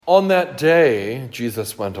On that day,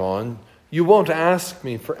 Jesus went on, you won't ask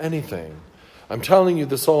me for anything. I'm telling you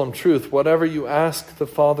the solemn truth. Whatever you ask the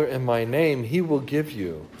Father in my name, he will give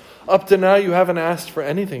you. Up to now, you haven't asked for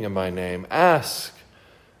anything in my name. Ask,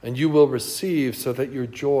 and you will receive, so that your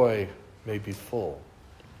joy may be full.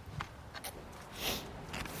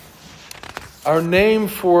 Our name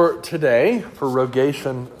for today, for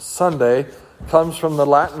Rogation Sunday, comes from the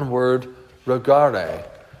Latin word rogare,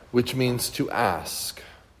 which means to ask.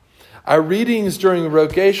 Our readings during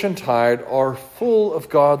Rogation Tide are full of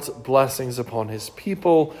God's blessings upon his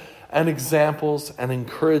people and examples and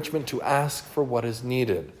encouragement to ask for what is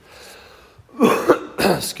needed.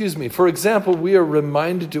 Excuse me. For example, we are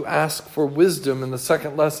reminded to ask for wisdom in the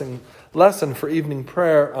second lesson for evening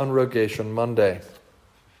prayer on Rogation Monday.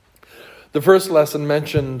 The first lesson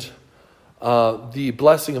mentioned the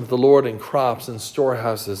blessing of the Lord in crops and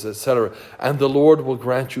storehouses, etc. And the Lord will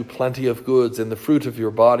grant you plenty of goods in the fruit of your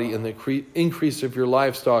body, in the increase of your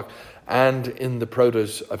livestock, and in the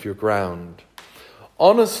produce of your ground.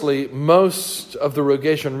 Honestly, most of the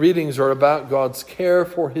Rogation readings are about God's care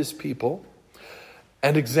for his people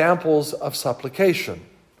and examples of supplication,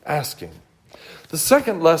 asking. The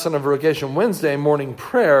second lesson of Rogation Wednesday morning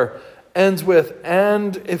prayer ends with,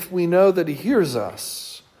 and if we know that he hears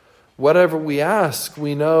us, whatever we ask,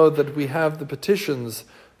 we know that we have the petitions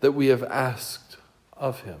that we have asked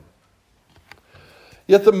of him.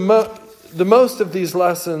 Yet most of these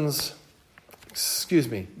lessons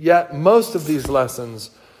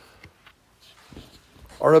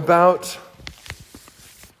are about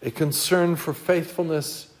a concern for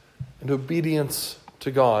faithfulness and obedience to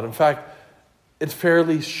God. In fact, it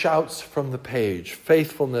fairly shouts from the page,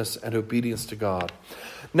 faithfulness and obedience to God.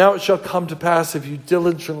 Now it shall come to pass, if you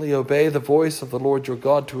diligently obey the voice of the Lord your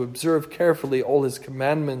God, to observe carefully all his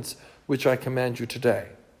commandments, which I command you today.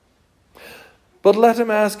 But let him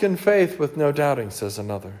ask in faith with no doubting, says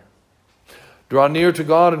another. Draw near to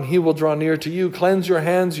God, and he will draw near to you. Cleanse your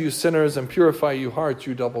hands, you sinners, and purify you hearts,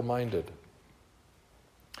 you double-minded.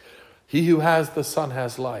 He who has the Son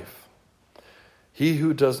has life. He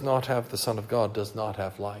who does not have the Son of God does not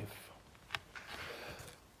have life.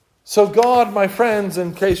 So God, my friends,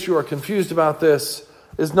 in case you are confused about this,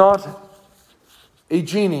 is not a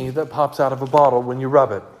genie that pops out of a bottle when you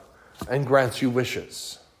rub it and grants you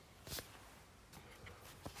wishes.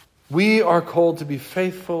 We are called to be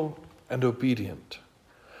faithful and obedient,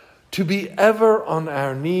 to be ever on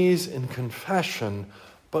our knees in confession,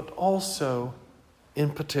 but also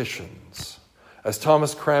in petitions. As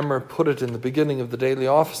Thomas Cranmer put it in the beginning of the daily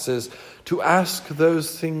offices, to ask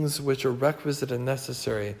those things which are requisite and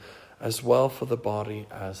necessary, as well for the body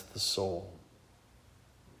as the soul.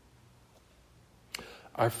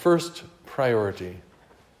 Our first priority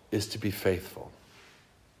is to be faithful.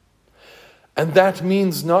 And that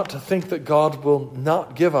means not to think that God will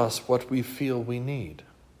not give us what we feel we need.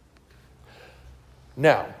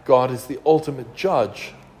 Now, God is the ultimate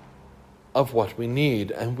judge of what we need,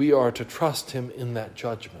 and we are to trust him in that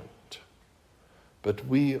judgment. But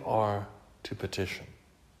we are to petition.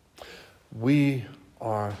 We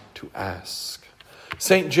are to ask.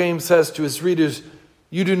 St. James says to his readers,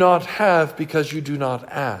 you do not have because you do not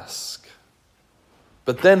ask.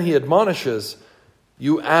 But then he admonishes,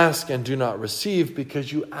 you ask and do not receive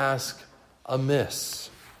because you ask amiss,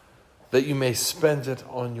 that you may spend it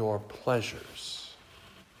on your pleasures.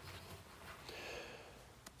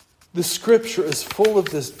 The scripture is full of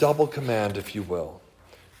this double command, if you will.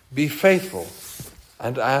 Be faithful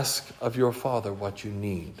and ask of your Father what you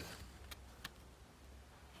need.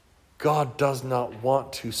 God does not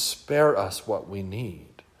want to spare us what we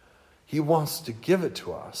need. He wants to give it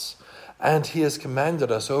to us. And he has commanded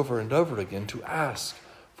us over and over again to ask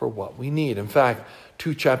for what we need. In fact,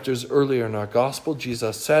 2 chapters earlier in our gospel,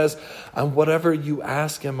 Jesus says, and whatever you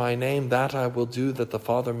ask in my name, that I will do, that the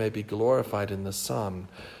Father may be glorified in the Son.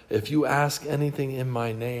 If you ask anything in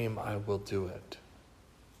my name, I will do it.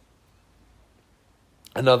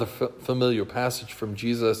 Another familiar passage from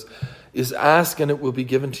Jesus is, ask and it will be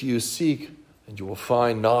given to you, seek and you will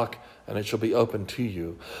find, knock and it shall be opened to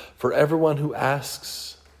you. For everyone who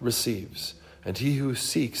asks receives, and he who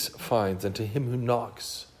seeks finds, and to him who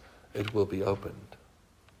knocks it will be opened.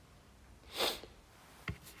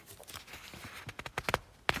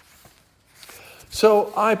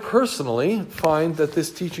 So I personally find that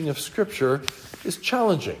this teaching of Scripture is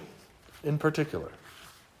challenging in particular.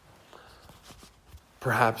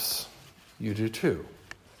 Perhaps you do too.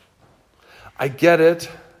 I get it,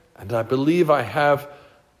 and I believe I have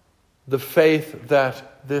the faith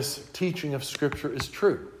that this teaching of Scripture is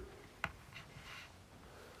true.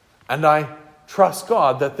 And I trust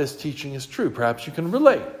God that this teaching is true. Perhaps you can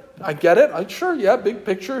relate. I get it. Sure, yeah, big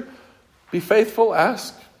picture. Be faithful,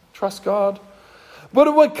 ask, trust God.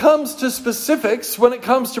 But when it comes to specifics, when it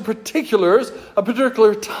comes to particulars, a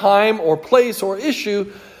particular time or place or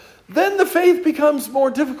issue, then the faith becomes more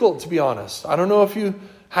difficult, to be honest. I don't know if you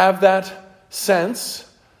have that sense,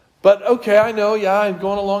 but okay, I know, yeah, I'm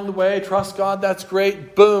going along the way, trust God, that's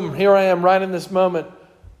great. Boom, here I am right in this moment.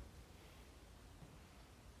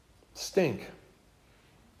 Stink.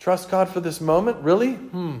 Trust God for this moment? Really?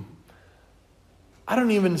 I don't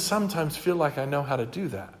even sometimes feel like I know how to do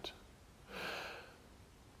that.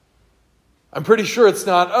 I'm pretty sure it's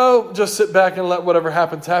not, just sit back and let whatever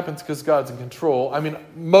happens, because God's in control. I mean,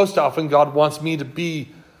 most often God wants me to be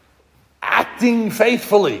acting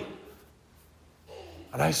faithfully.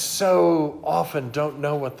 And I so often don't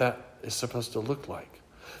know what that is supposed to look like.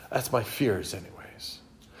 That's my fears anyways.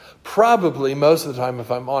 Probably most of the time,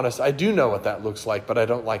 if I'm honest, I do know what that looks like, but I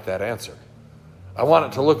don't like that answer. I want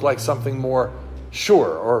it to look like something more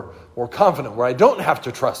sure or more confident, where I don't have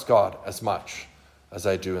to trust God as much as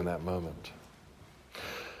I do in that moment.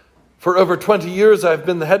 For over 20 years, I've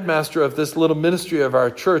been the headmaster of this little ministry of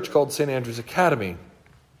our church called St. Andrew's Academy.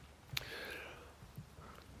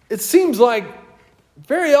 It seems like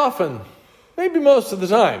very often, maybe most of the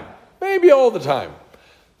time, maybe all the time,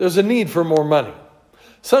 there's a need for more money.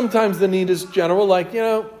 Sometimes the need is general, like,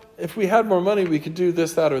 if we had more money, we could do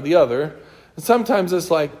this, that, or the other. And sometimes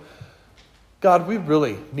it's like, God, we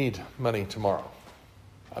really need money tomorrow.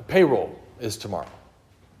 Payroll is tomorrow.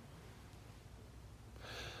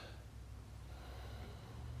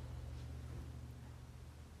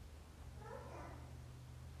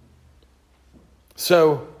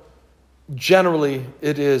 So, generally,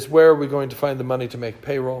 it is, where are we going to find the money to make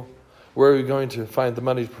payroll? Where are we going to find the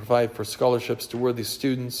money to provide for scholarships to worthy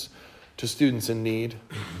students, to students in need?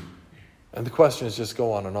 And the questions just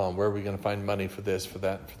go on and on. Where are we going to find money for this, for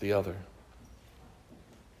that, for the other?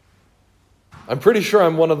 I'm pretty sure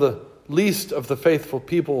I'm one of the least of the faithful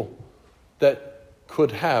people that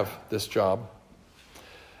could have this job.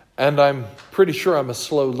 And I'm pretty sure I'm a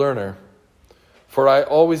slow learner. For I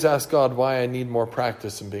always ask God why I need more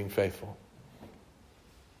practice in being faithful.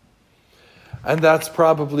 And that's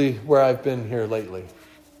probably where I've been here lately.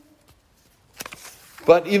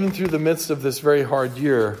 But even through the midst of this very hard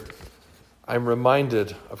year, I'm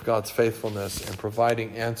reminded of God's faithfulness in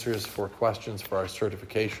providing answers for questions for our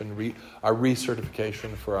certification, our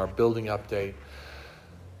recertification, for our building update,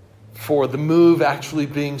 for the move actually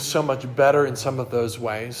being so much better in some of those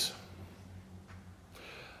ways.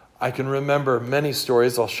 I can remember many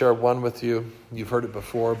stories. I'll share one with you. You've heard it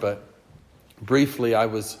before, but briefly, I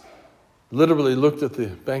was literally looked at the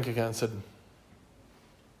bank account and said,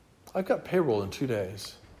 I've got payroll in 2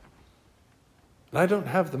 days. And I don't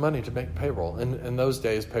have the money to make payroll. And in those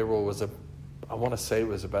days, payroll was I want to say it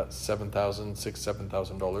was about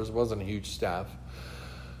 $7,000. It wasn't a huge staff.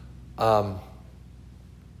 And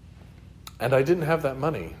I didn't have that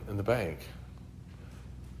money in the bank.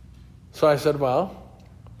 So I said, well,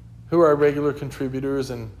 who are our regular contributors?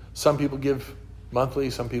 And some people give monthly,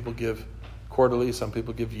 some people give quarterly, some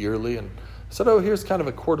people give yearly. And I said, here's kind of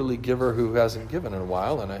a quarterly giver who hasn't given in a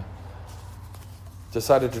while. And I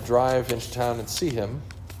decided to drive into town and see him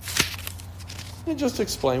and just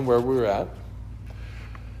explain where we were at.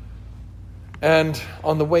 And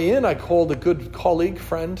on the way in, I called a good colleague,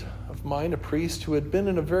 friend of mine, a priest who had been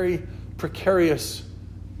in a very precarious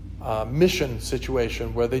mission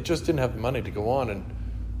situation where they just didn't have the money to go on.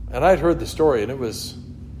 And I'd heard the story, and it was,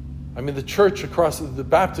 the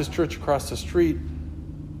Baptist church across the street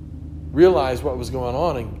realized what was going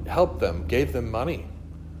on and helped them, gave them money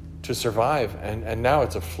to survive. And now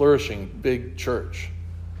it's a flourishing big church.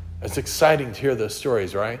 It's exciting to hear those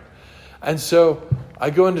stories, right? And so I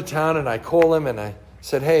go into town and I call him and I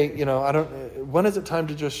said, hey, when is it time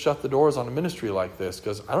to just shut the doors on a ministry like this?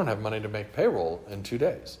 Because I don't have money to make payroll in 2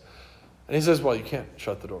 days. And he says, well, you can't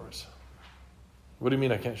shut the doors. What do you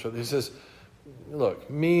mean I can't shut? He says, look,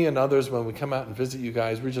 me and others, when we come out and visit you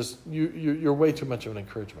guys, you're way too much of an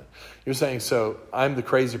encouragement. You're saying, so I'm the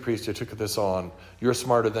crazy priest who took this on. You're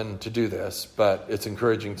smarter than to do this, but it's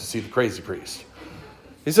encouraging to see the crazy priest.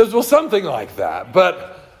 He says, well, something like that.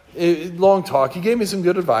 But long talk. He gave me some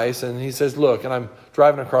good advice, and he says, look, and I'm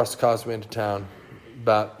driving across the causeway into town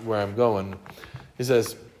about where I'm going. He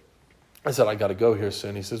says, I said, I got to go here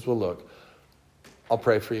soon. He says, well, look, I'll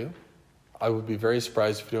pray for you. I would be very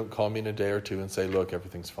surprised if you don't call me in a day or two and say, look,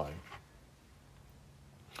 everything's fine.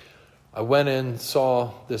 I went in,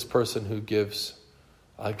 saw this person who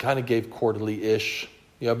I kind of gave quarterly-ish,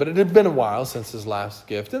 but it had been a while since his last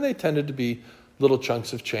gift, and they tended to be little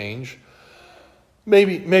chunks of change.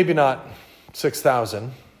 maybe not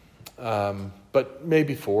 6,000, but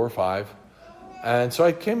maybe 4 or 5. And so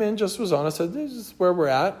I came in, just was honest, said, this is where we're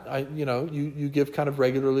at. You give kind of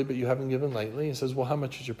regularly, but you haven't given lately. He says, well, how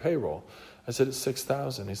much is your payroll? I said, it's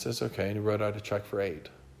 6,000. He says, okay. And he wrote out a check for 8.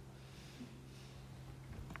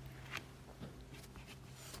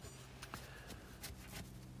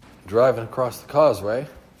 Driving across the causeway,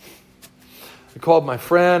 I called my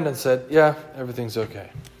friend and said, yeah, everything's okay.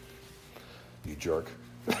 You jerk.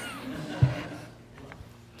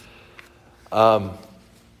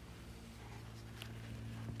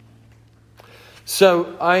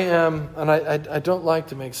 So I am, and I don't like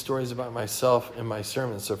to make stories about myself in my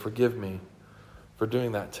sermons, so forgive me for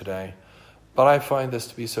doing that today. But I find this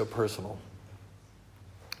to be so personal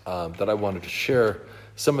that I wanted to share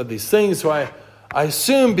some of these things. So I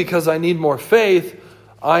assume because I need more faith,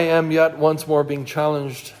 I am yet once more being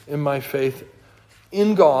challenged in my faith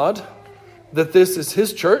in God, that this is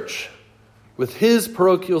His church, with His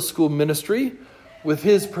parochial school ministry, with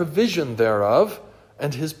His provision thereof,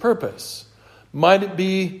 and His purpose. Might it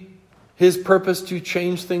be His purpose to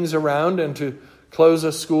change things around and to close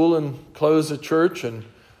a school and close a church and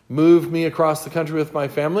move me across the country with my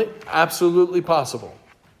family? Absolutely possible.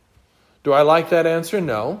 Do I like that answer?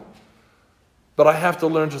 No. But I have to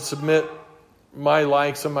learn to submit my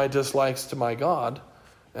likes and my dislikes to my God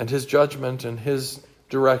and His judgment and His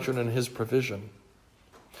direction and His provision.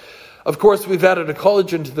 Of course, we've added a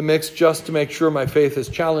college into the mix just to make sure my faith is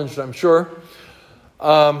challenged, I'm sure.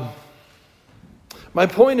 My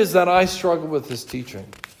point is that I struggle with this teaching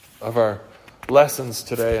of our lessons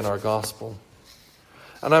today in our gospel.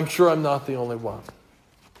 And I'm sure I'm not the only one.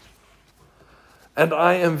 And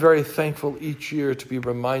I am very thankful each year to be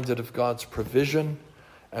reminded of God's provision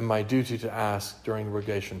and my duty to ask during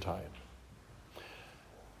Rogation time.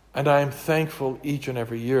 And I am thankful each and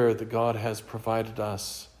every year that God has provided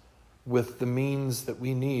us with the means that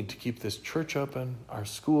we need to keep this church open, our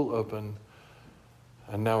school open,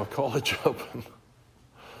 and now a college open.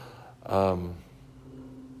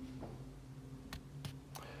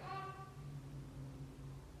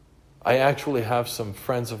 I actually have some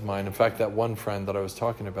friends of mine, in fact, that one friend that I was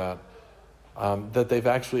talking about, that they've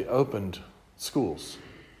actually opened schools.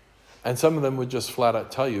 And some of them would just flat out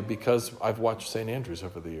tell you, because I've watched St. Andrews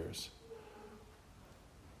over the years.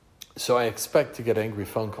 So I expect to get angry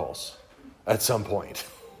phone calls at some point.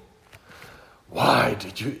 Why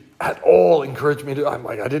did you at all encourage me to? I'm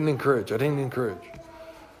like, I didn't encourage.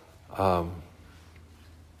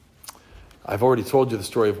 I've already told you the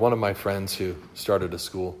story of one of my friends who started a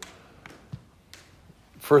school.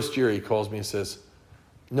 First year he calls me and says,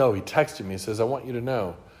 no, he texted me and says, I want you to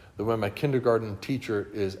know that when my kindergarten teacher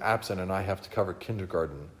is absent and I have to cover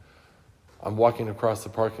kindergarten, I'm walking across the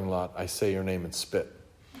parking lot, I say your name and spit.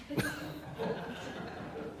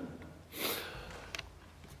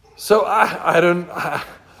 So I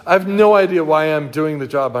have no idea why I'm doing the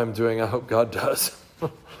job I'm doing. I hope God does.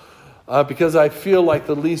 Because I feel like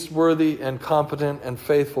the least worthy and competent and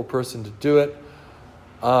faithful person to do it.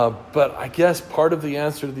 But I guess part of the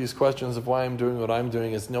answer to these questions of why I'm doing what I'm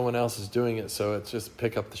doing is no one else is doing it, so it's just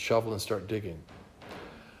pick up the shovel and start digging.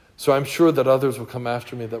 So I'm sure that others will come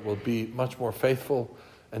after me that will be much more faithful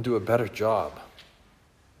and do a better job.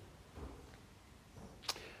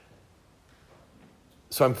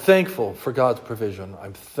 So I'm thankful for God's provision.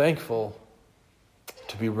 I'm thankful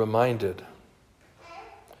to be reminded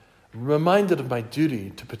of my duty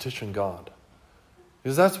to petition God.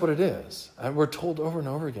 Because that's what it is. And we're told over and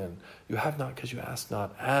over again, you have not because you ask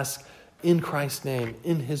not. Ask in Christ's name,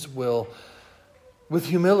 in His will, with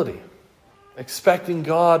humility, expecting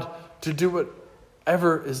God to do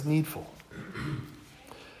whatever is needful.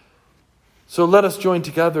 So let us join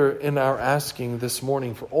together in our asking this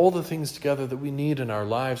morning for all the things together that we need in our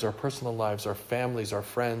lives, our personal lives, our families, our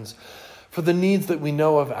friends, for the needs that we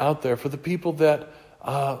know of out there, for the people that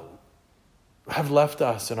have left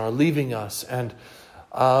us and are leaving us, and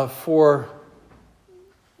for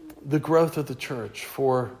the growth of the church,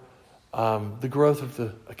 for the growth of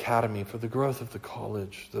the academy, for the growth of the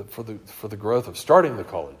college, for the growth of starting the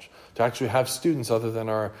college, to actually have students other than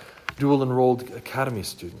our dual enrolled academy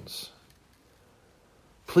students.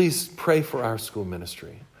 Please pray for our school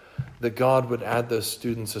ministry, that God would add those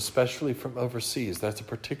students, especially from overseas. That's a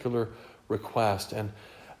particular request, and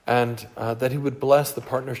that He would bless the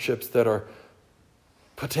partnerships that are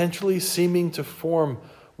potentially seeming to form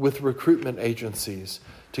with recruitment agencies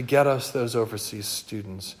to get us those overseas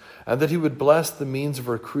students, and that He would bless the means of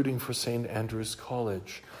recruiting for St. Andrew's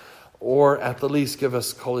College, or at the least give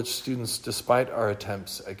us college students despite our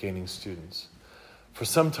attempts at gaining students. For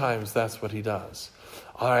sometimes that's what He does.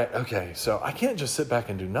 All right, okay, so I can't just sit back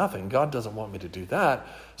and do nothing. God doesn't want me to do that.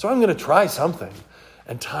 So I'm going to try something.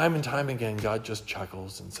 And time again, God just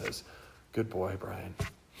chuckles and says, good boy, Brian.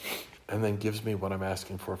 And then gives me what I'm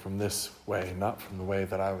asking for from this way, not from the way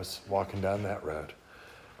that I was walking down that road.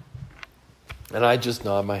 And I just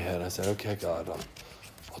nod my head. I said, okay, God,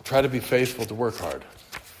 I'll try to be faithful to work hard.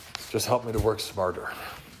 Just help me to work smarter.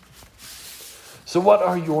 So what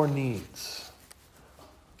are your needs?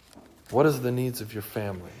 What is the needs of your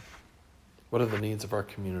family? What are the needs of our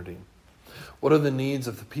community? What are the needs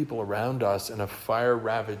of the people around us in a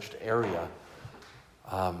fire-ravaged area?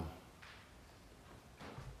 Are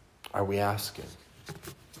we asking?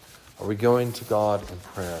 Are we going to God in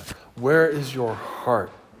prayer? Where is your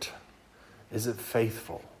heart? Is it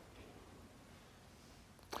faithful?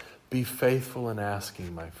 Be faithful in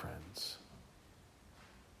asking, my friends.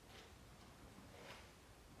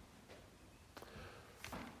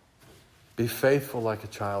 Be faithful like a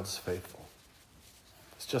child's faithful.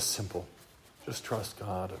 It's just simple. Just trust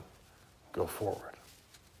God and go forward.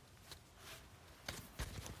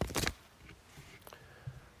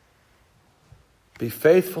 Be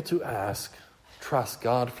faithful to ask. Trust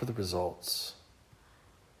God for the results.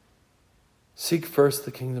 Seek first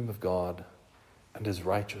the kingdom of God and his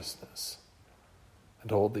righteousness,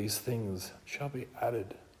 and all these things shall be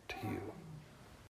added to you.